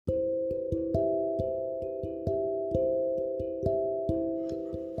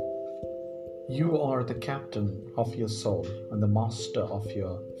You are the captain of your soul and the master of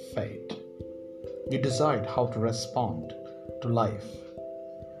your fate. You decide how to respond to life.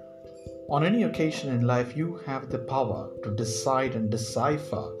 On any occasion in life, you have the power to decide and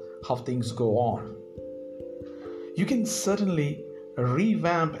decipher how things go on. You can certainly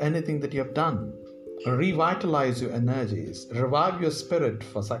revamp anything that you have done, revitalize your energies, revive your spirit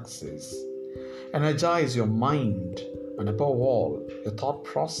for success, energize your mind, and above all, your thought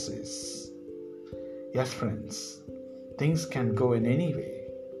process. Yes, friends, things can go in any way.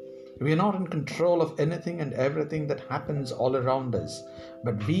 We are not in control of anything and everything that happens all around us,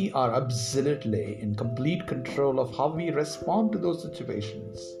 but we are absolutely in complete control of how we respond to those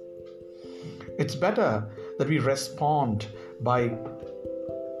situations. It's better that we respond by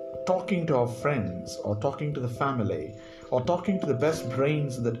talking to our friends or talking to the family or talking to the best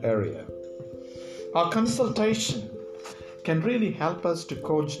brains in that area. Our consultation can really help us to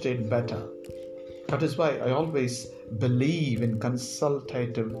cogitate better. That is why I always believe in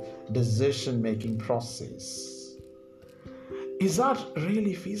consultative decision-making process. Is that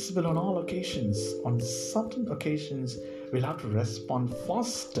really feasible on all occasions? On certain occasions, we'll have to respond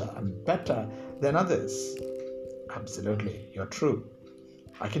faster and better than others. Absolutely, you're true.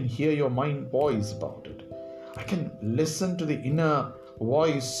 I can hear your mind voice about it. I can listen to the inner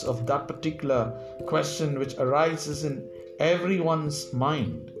voice of that particular question which arises in everyone's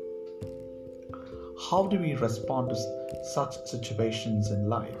mind. How do we respond to such situations in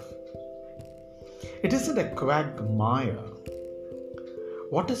life? It isn't a quagmire.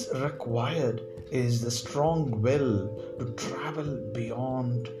 What is required is the strong will to travel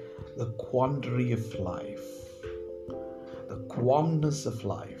beyond the quandary of life, the qualmness of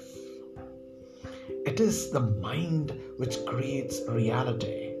life. It is the mind which creates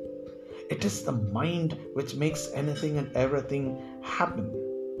reality. It is the mind which makes anything and everything happen.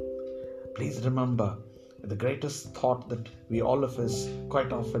 Please remember the greatest thought that we all of us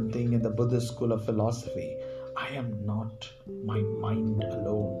quite often think in the Buddhist school of philosophy: I am not my mind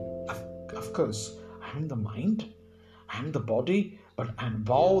alone. Of course, I am the mind, I am the body, but I am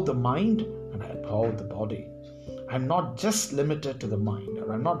above the mind and I am above the body. I am not just limited to the mind,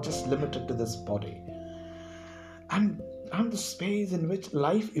 or I am not just limited to this body. I'm the space in which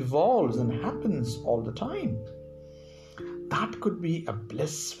life evolves and happens all the time. That could be a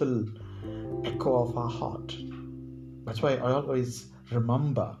blissful echo of our heart. That's why I always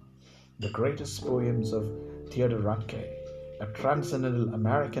remember the greatest poems of Theodore Roethke, a transcendental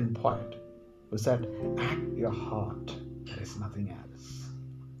American poet, who said, "Act your heart, there is nothing else."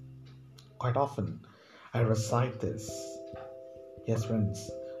 Quite often, I recite this. Yes,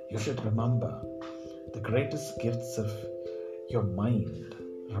 friends, you should remember the greatest gifts of your mind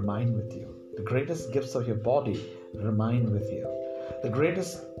remain with you. The greatest gifts of your body remain with you. The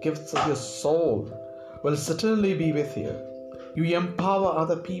greatest gifts of your soul will certainly be with you. You empower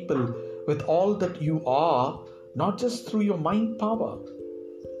other people with all that you are, not just through your mind power.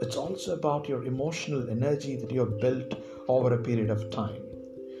 It's also about your emotional energy that you have built over a period of time.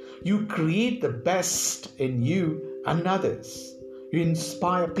 You create the best in you and others. You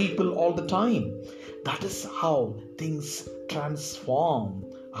inspire people all the time. That is how things transform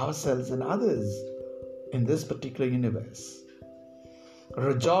ourselves and others in this particular universe.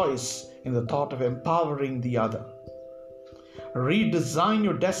 Rejoice in the thought of empowering the other. Redesign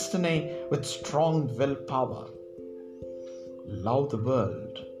your destiny with strong willpower. Love the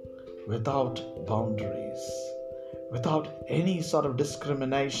world without boundaries, without any sort of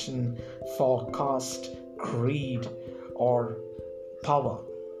discrimination for caste, creed, or power,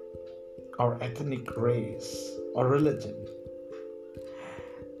 or ethnic race, or religion.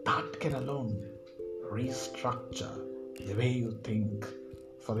 That can alone restructure the way you think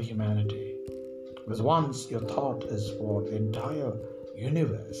for the humanity. Because once your thought is for the entire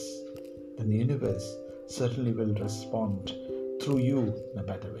universe, then the universe certainly will respond through you in a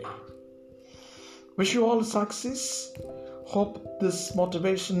better way. Wish you all success. Hope this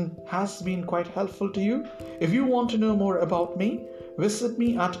motivation has been quite helpful to you. If you want to know more about me, visit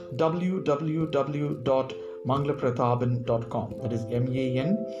me at www.mangalaprataban.com. That is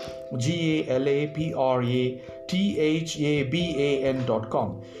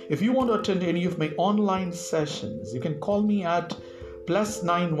MANGALAPRATHABAN.com. If you want to attend any of my online sessions, you can call me at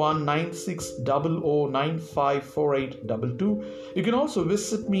 +91 9600954822. You can also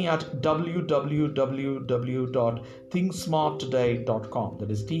visit me at www.thinksmarttoday.com.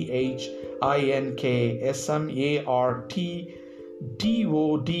 That is THINKSMARTTODAY.com.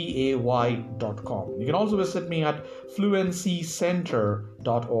 DODAY.com. You can also visit me at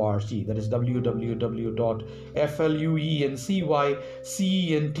fluencycenter.org. That is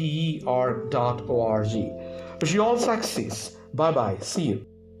www.fluencycenter.org. Wish you all success. Bye bye. See you.